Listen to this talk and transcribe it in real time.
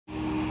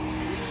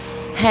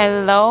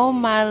Hello,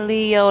 my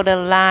Leo the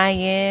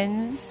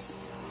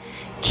Lions,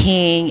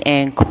 King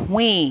and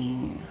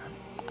Queen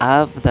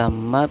of the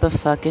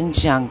motherfucking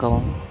jungle.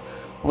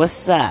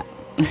 What's up?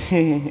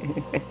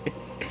 And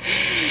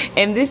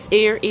this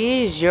year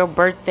is your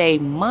birthday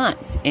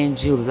month in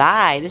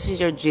July. This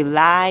is your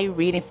July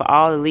reading for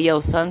all the Leo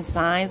sun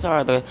signs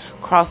or the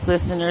cross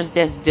listeners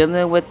that's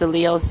dealing with the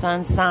Leo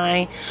sun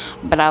sign.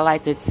 But I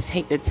like to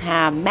take the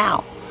time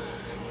out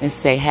and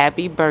say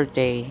happy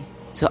birthday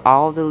to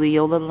all the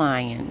Leo the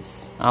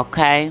Lions.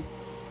 Okay?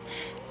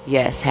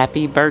 Yes,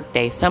 happy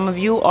birthday. Some of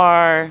you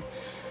are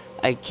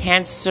a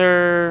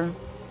Cancer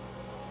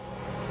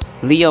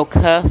Leo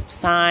cusp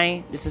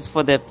sign. This is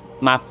for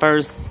my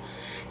first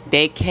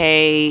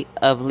decade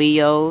of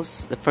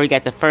Leos. You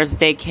got the first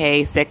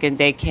decade, second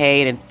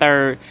decade, and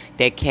third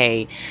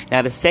decade.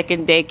 Now the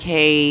second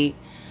decade,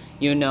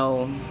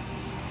 hold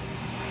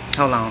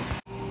on.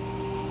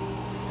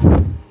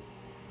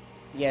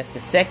 Yes, the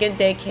second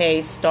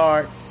decade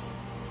starts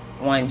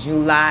on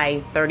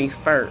July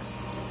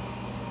 31st.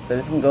 So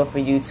this can go for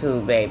you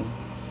too, baby.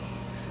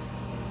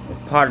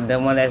 Part of the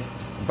one that's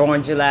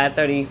born July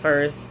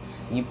 31st,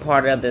 you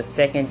part of the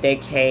second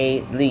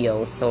decade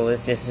Leo. So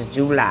this is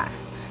July.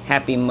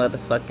 Happy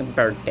motherfucking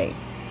birthday.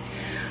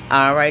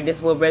 Alright,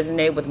 this will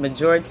resonate with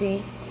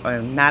majority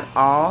or not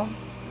all.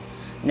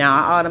 Now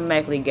I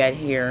automatically got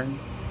here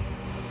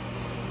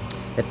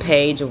the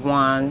Page of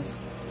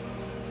Wands.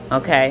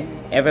 Okay,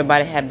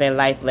 everybody have their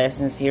life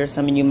lessons here.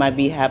 Some of you might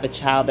have a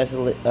child that's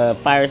a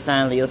fire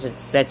sign, Leo,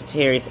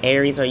 Sagittarius,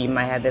 Aries, or you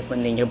might have that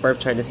when in your birth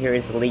chart. This here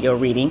is the Leo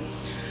reading.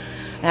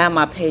 I have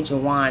my Page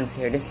of Wands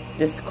here.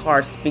 This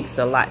card speaks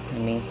a lot to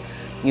me.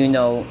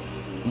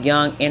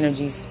 Young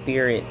energy,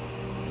 spirit.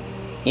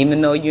 Even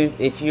though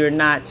if you're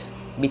not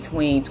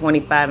between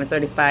 25 and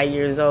 35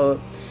 years old,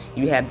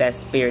 you have that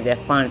spirit, that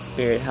fun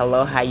spirit.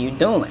 Hello, how you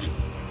doing?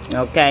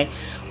 Okay,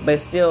 but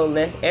still,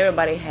 let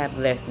everybody have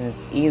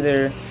lessons.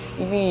 Even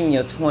in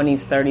your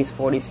 20s, 30s,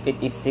 40s,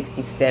 50s,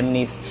 60s,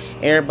 70s,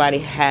 everybody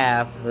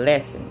have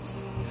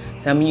lessons.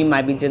 Some of you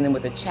might be dealing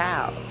with a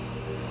child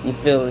you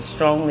feel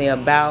strongly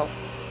about,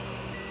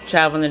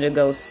 traveling to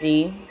go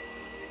see.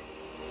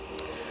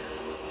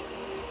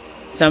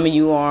 Some of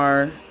you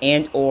are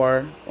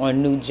or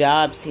on new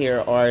jobs here,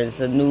 or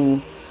it's a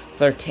new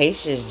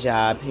flirtatious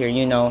job here.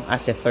 I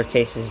said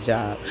flirtatious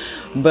job,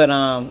 but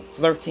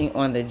flirting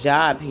on the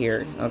job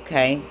here,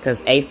 okay?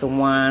 Because Ace of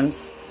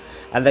Wands,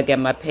 I look at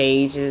my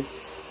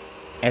pages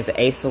as an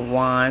Ace of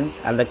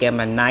Wands. I look at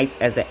my Knights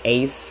as an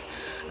Ace.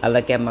 I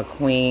look at my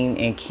Queen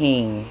and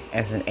King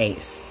as an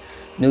Ace.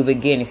 New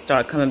beginning,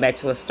 start coming back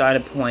to a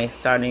starting point,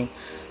 starting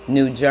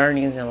new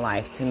journeys in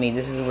life. To me,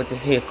 this is what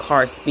this here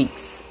card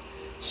speaks.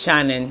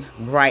 Shining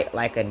bright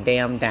like a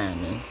damn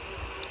diamond,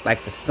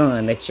 like the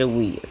sun that you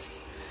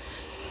is.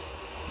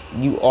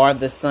 You are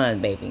the sun,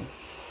 baby.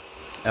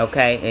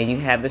 Okay? And you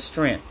have the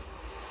strength.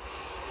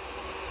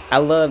 I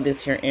love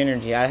this here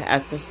energy. I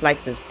just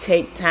like to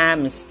take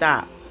time and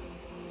stop.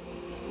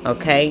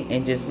 Okay?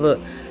 And just look.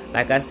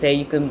 Like I said,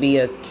 you can be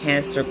a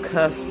Cancer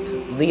cusp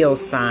Leo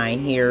sign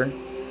here.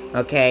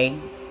 Okay?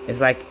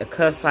 It's like a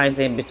cusp sign's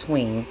in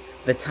between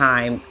the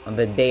time of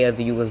the day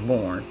of you was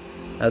born.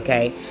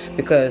 Okay,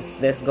 because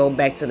let's go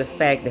back to the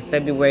fact that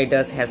February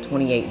does have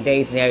 28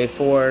 days, and every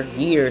 4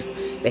 years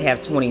they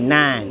have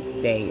 29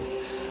 days.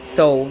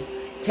 So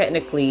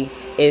technically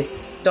it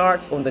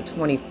starts on the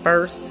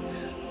 21st,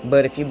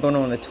 but if you're born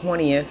on the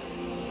 20th,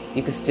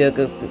 you can still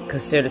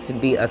consider to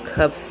be a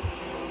cusp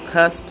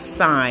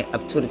sign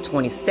up to the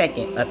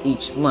 22nd of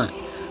each month.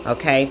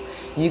 Okay,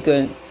 you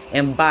can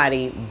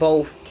embody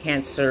both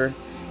Cancer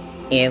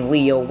and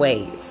Leo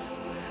ways.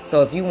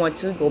 So if you want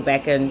to, go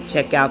back and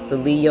check out the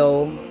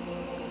Leo.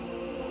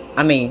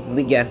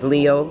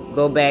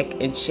 Go back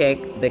and check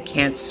the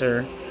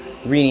Cancer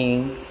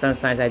reading sun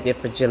signs I did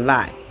for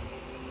July.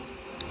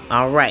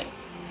 All right.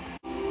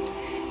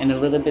 And a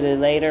little bit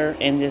later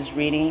in this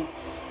reading,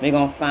 we're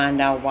going to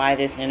find out why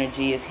this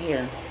energy is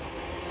here.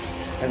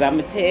 Because I'm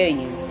going to tell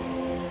you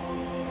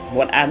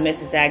what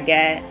message I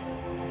got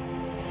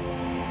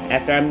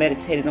after I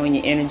meditated on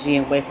your energy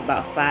and wait for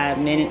about 5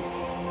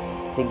 minutes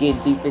to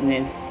get deep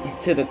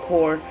into the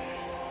core.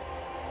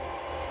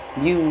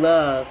 You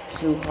love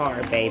too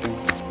hard, baby.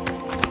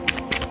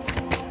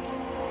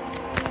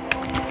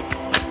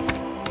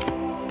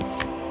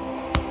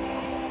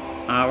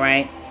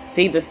 Alright.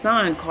 See, the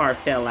Sun card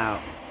fell out.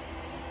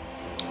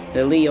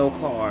 The Leo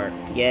card.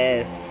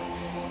 Yes.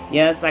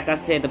 Yes, like I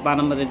said, the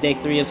bottom of the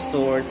deck, 3 of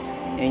Swords.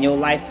 In your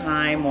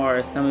lifetime,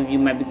 or some of you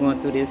might be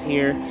going through this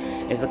here,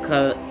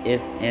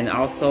 and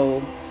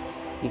also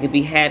you could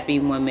be happy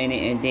 1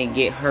 minute and then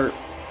get hurt.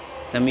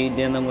 Some of you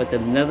dealing with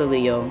another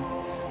Leo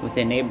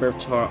within their birth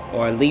chart,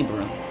 or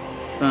Libra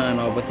Sun,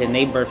 or within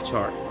their birth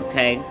chart.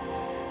 Okay?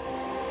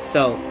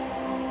 So,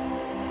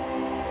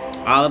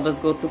 all of us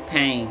go through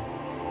pain.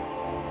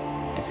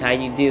 That's how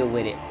you deal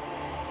with it.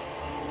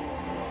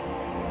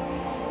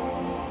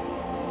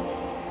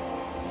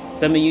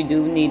 Some of you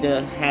do need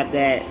to have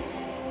that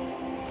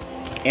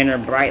inner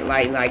bright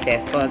light, like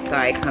that fun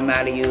side, come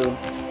out of you.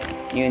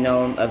 you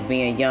know, of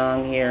being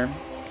young here.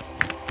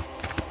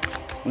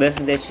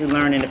 Lessons that you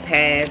learned in the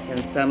past,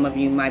 and some of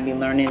you might be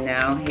learning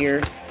now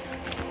here.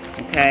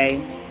 Okay.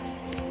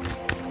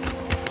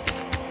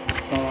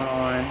 What's going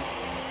on?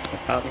 We're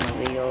talking to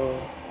Leo.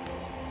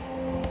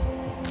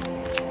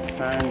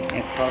 Suns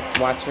and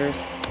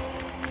CrossWatchers.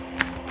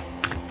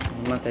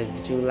 Month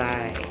of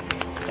July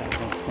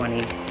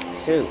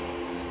 2022.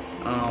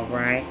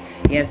 Alright.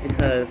 Yes,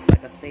 because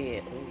like I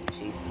said, oh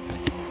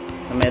Jesus.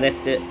 Somebody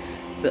left it.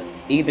 So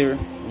either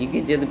you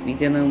can be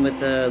dealing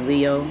with a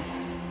Leo.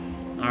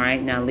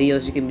 Alright, now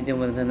Leos, you can be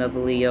dealing with another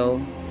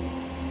Leo.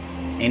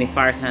 Any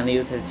fire sign,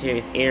 Leo,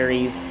 Sagittarius,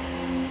 Aries,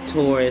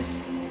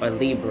 Taurus, or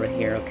Libra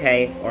here,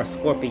 okay? Or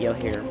Scorpio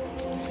here.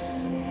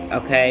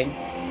 Okay.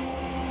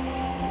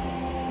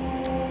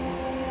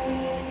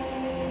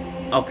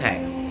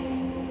 Okay.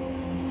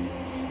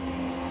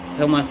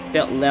 Someone's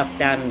felt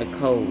left out in the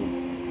cold.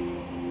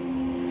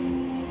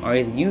 Or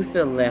either you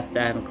feel left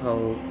out in the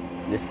cold.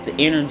 This is the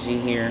energy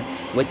here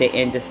with the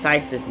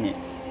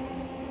indecisiveness.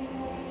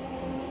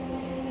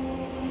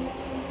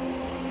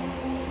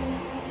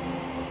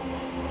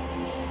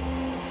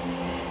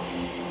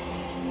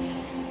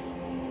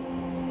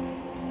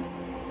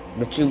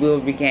 But you will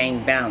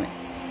regain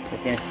balance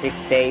within 6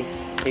 days,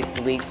 6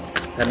 weeks,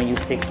 some of you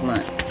 6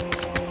 months.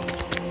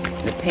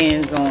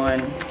 Depends on,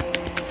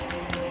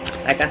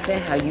 like I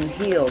said, how you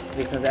heal,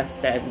 because that's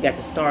that. You got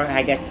the star.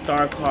 I got the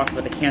star card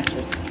for the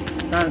Cancer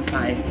sun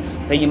signs,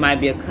 so you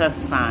might be a cusp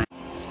sign.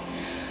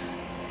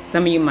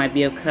 Some of you might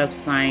be a cusp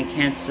sign,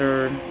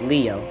 Cancer,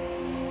 Leo.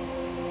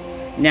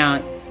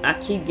 Now, I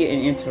keep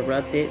getting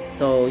interrupted,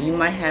 so you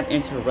might have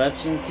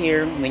interruptions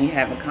here when you're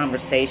having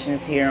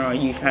conversations here, or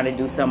you trying to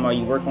do something, or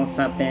you work on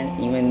something,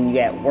 even you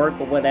at work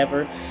or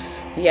whatever.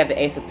 You have the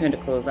Ace of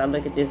Pentacles. I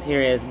look at this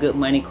here as good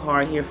money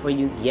card here for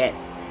you.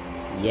 Yes.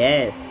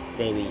 Yes,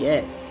 baby,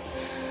 yes.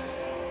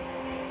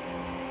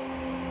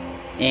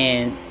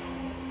 And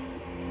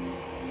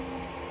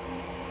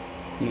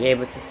you're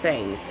able to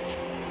save.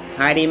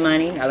 Hiding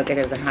money. I look at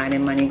it as a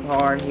hiding money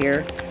card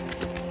here.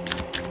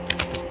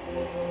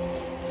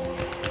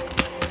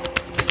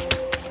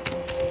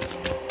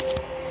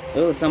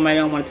 Ooh, somebody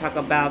don't want to talk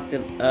about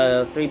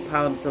the 3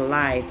 problems of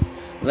life.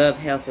 Love,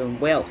 health, and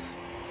wealth.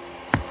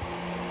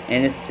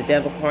 And it's the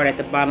Devil card at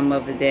the bottom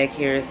of the deck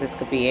here. This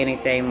could be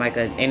anything, like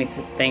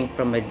anything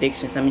from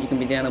addiction. Some of you can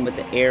be dealing with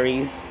the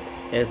Aries,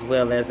 as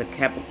well as a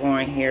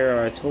Capricorn here,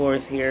 or a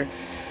Taurus here.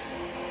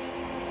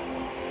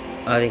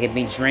 They could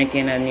be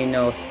drinking and, you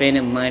know,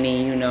 spending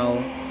money, you know.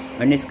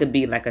 And this could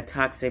be like a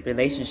toxic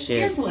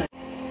relationship.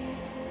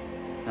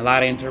 A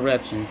lot of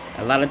interruptions.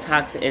 A lot of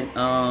toxic, it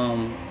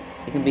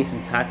can be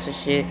some toxic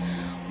shit,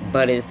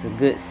 but it's a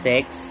good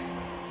sex,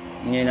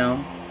 you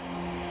know.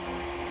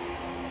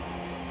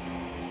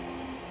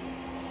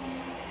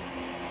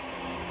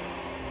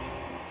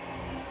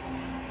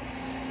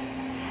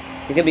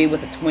 It could be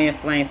with a twin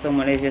flame,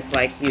 someone that's just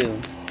like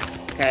you,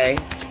 okay?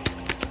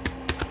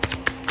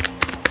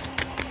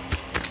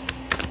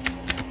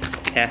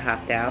 That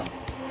hopped out.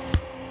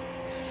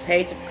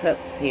 Page of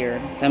Cups here.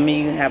 Some of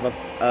you have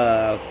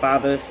a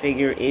father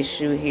figure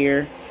issue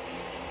here.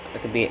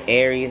 It could be an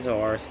Aries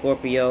or a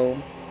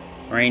Scorpio,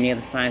 or any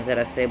other signs that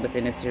I said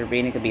within this here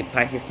reading. It could be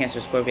Pisces, Cancer,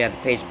 Scorpio. I have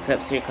the Page of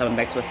Cups here, coming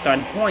back to a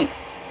starting point.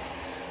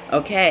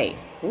 Okay.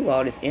 Ooh,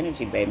 all this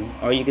energy, baby.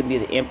 Or you could be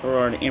the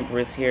Emperor or the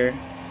Empress here.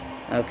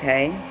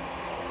 Okay.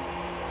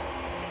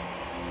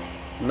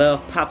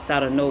 Love pops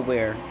out of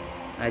nowhere.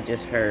 I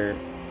just heard.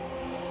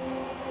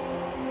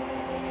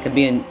 Could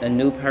be a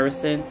new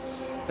person.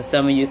 For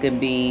some of you, could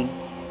be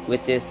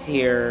with this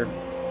here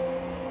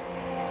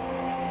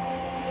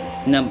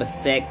number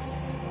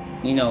 6,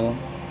 you know,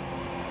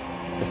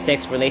 the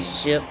sex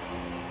relationship.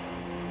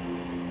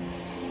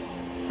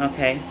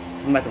 Okay,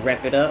 I'm about to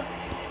wrap it up.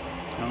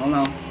 I don't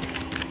know.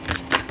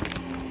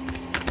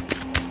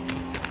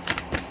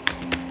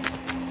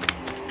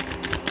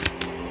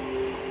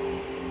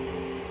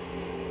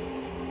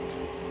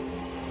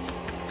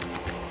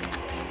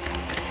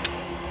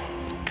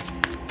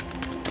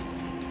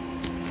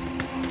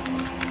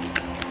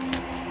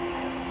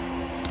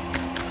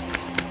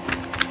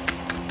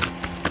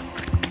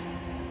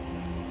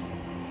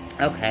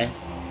 Okay.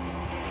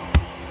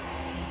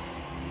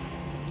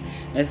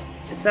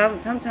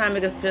 Sometimes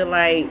it can feel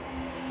like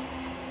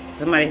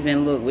somebody's been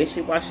a little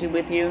wishy-washy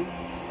with you.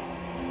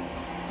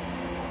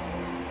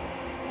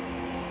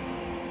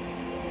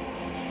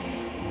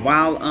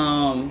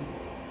 While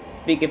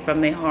speaking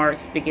from their heart,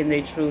 speaking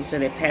their truth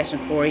and their passion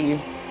for you.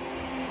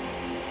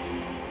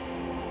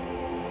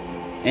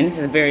 And this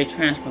is very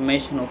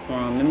transformational for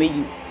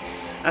them.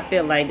 I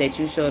feel like that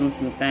you showed them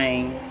some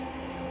things.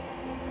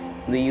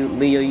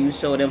 Leo, you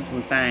showed them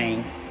some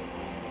things.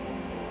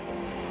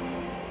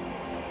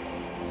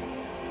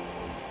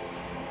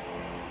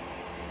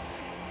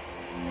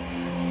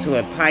 To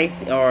a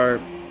Pisces, or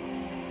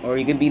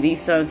you could be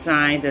these sun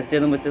signs that's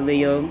dealing with the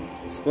Leo,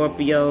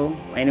 Scorpio,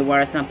 any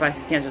water sign,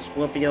 Pisces, Cancer,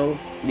 Scorpio,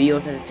 Leo,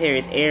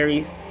 Sagittarius,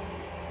 Aries,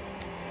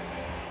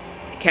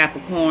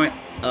 Capricorn,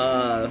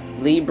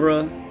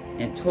 Libra,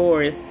 and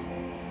Taurus.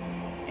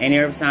 And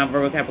air sign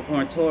Virgo,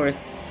 Capricorn,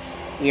 Taurus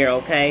here,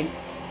 okay?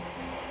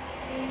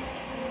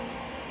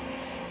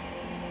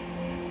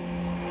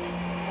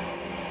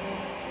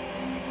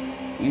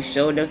 You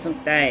showed them some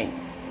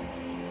things.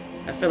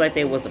 I feel like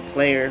they was a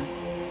player.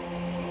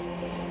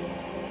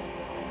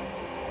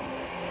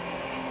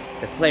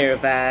 The player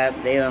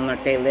vibe. They don't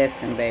learn their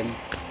lesson, baby.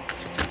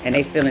 And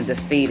they feeling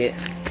defeated.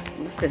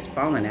 What's this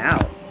falling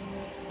out?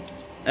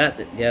 Up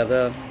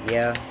together.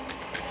 Yeah.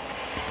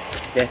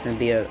 Definitely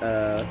be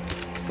a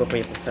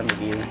Scorpio for some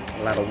of you.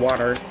 A lot of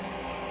water.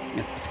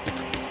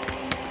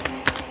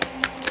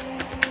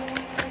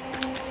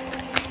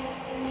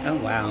 Oh,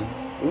 wow.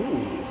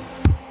 Ooh.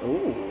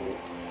 Ooh.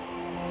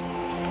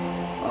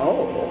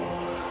 Oh.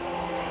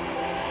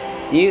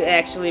 You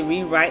actually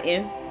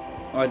rewriting,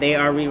 or they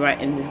are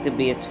rewriting. This could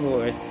be a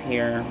Taurus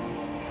here,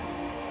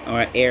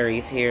 or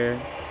Aries here.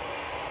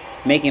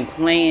 Making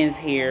plans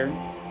here.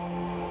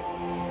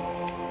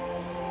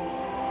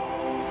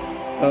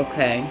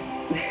 Okay.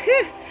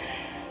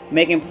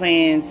 Making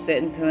plans,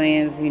 setting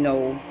plans, you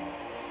know,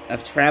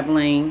 of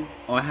traveling,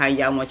 or how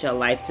y'all want your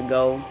life to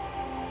go.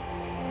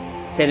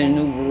 Setting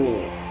new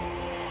rules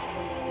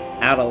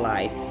out of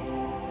life.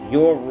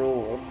 Your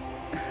rules.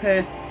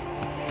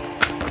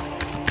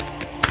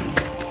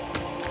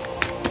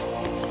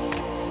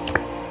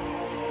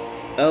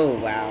 Oh,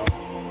 wow.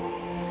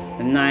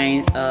 The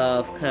 9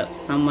 of Cups.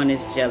 Someone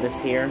is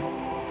jealous here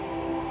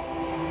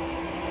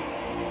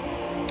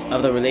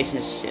of the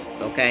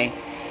relationships, okay?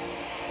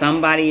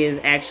 Somebody is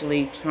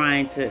actually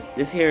trying to...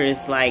 This here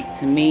is like,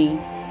 to me,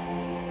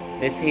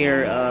 this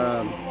here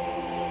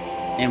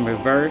in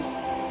reverse.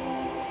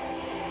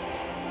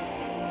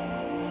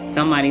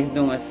 Somebody's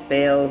doing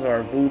spells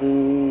or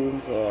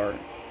voodoos or...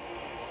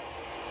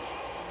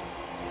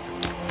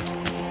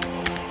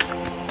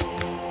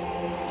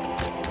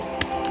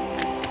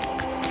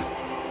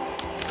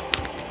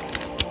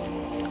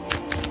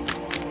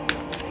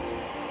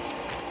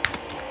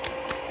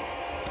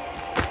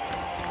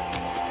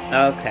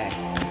 Okay.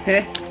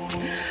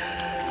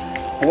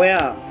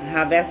 Well,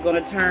 how that's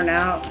going to turn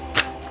out,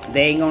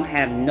 they ain't going to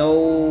have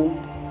no...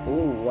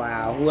 Ooh,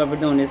 wow. Whoever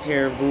doing this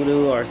here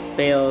voodoo or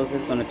spells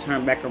is going to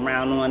turn back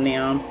around on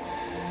them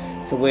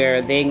to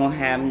where they ain't going to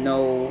have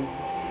no...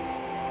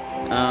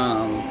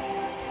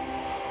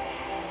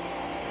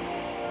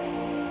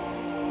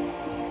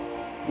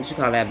 what you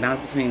call that?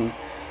 Balance between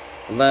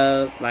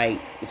love, like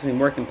between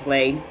work and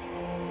play.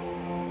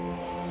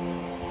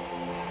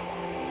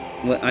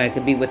 It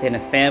could be within a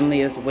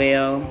family as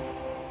well,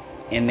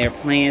 and their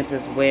plans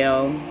as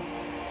well.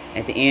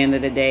 At the end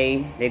of the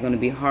day, they're going to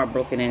be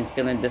heartbroken and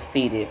feeling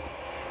defeated.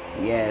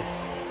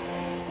 Yes.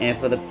 And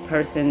for the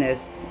person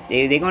that's,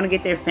 they're going to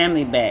get their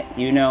family back,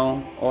 you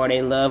know, or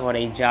they love or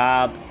their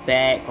job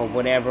back or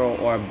whatever,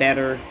 or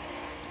better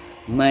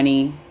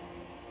money.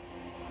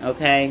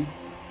 Okay.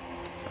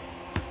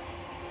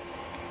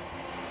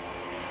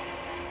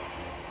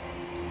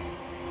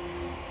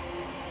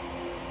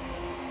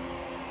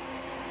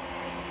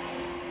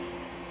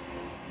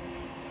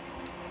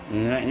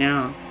 Right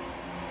now,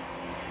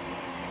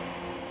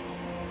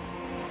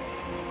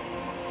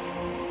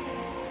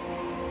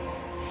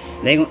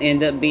 they're going to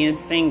end up being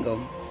single.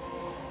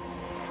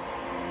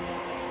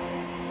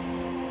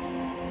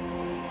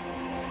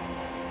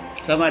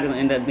 Somebody's going to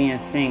end up being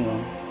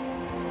single.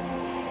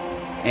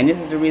 And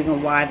this is the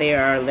reason why they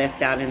are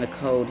left out in the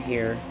cold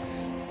here.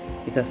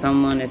 Because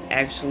someone is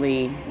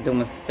actually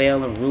doing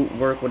spell or root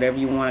work, whatever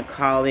you want to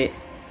call it,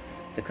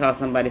 to cause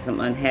somebody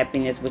some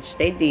unhappiness, which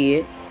they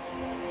did.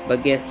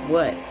 But guess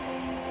what?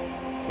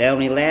 That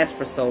only lasts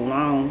for so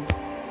long.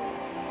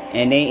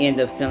 And they end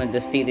up feeling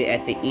defeated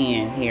at the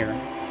end here.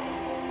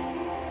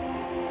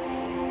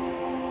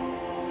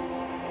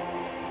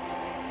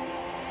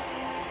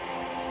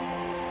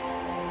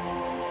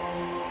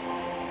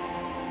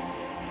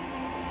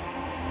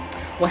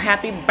 Well,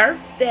 happy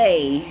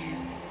birthday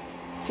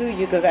to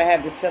you, because I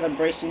have the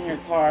celebration here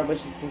card, which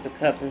is Six of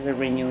Cups. It's a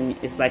reunion.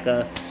 It's like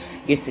a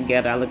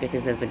get-together. I look at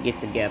this as a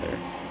get-together.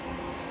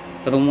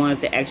 For the ones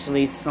that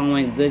actually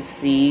sowing good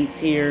seeds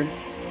here,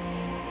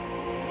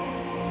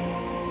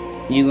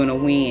 you're going to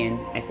win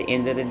at the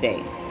end of the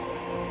day.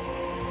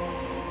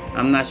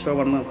 I'm not sure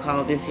what I'm going to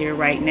call this here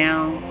right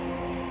now.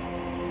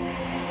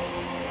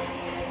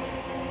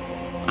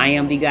 I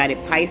am the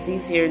guided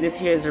Pisces here. This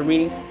here is a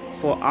reading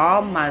for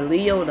all my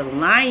Leo the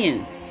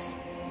Lions,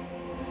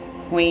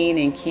 Queen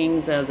and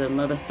Kings of the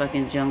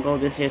motherfucking jungle.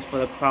 This here is for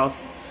the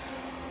cross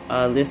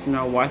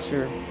listener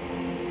watcher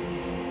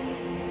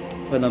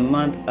for the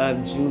month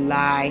of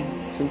July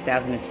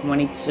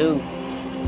 2022.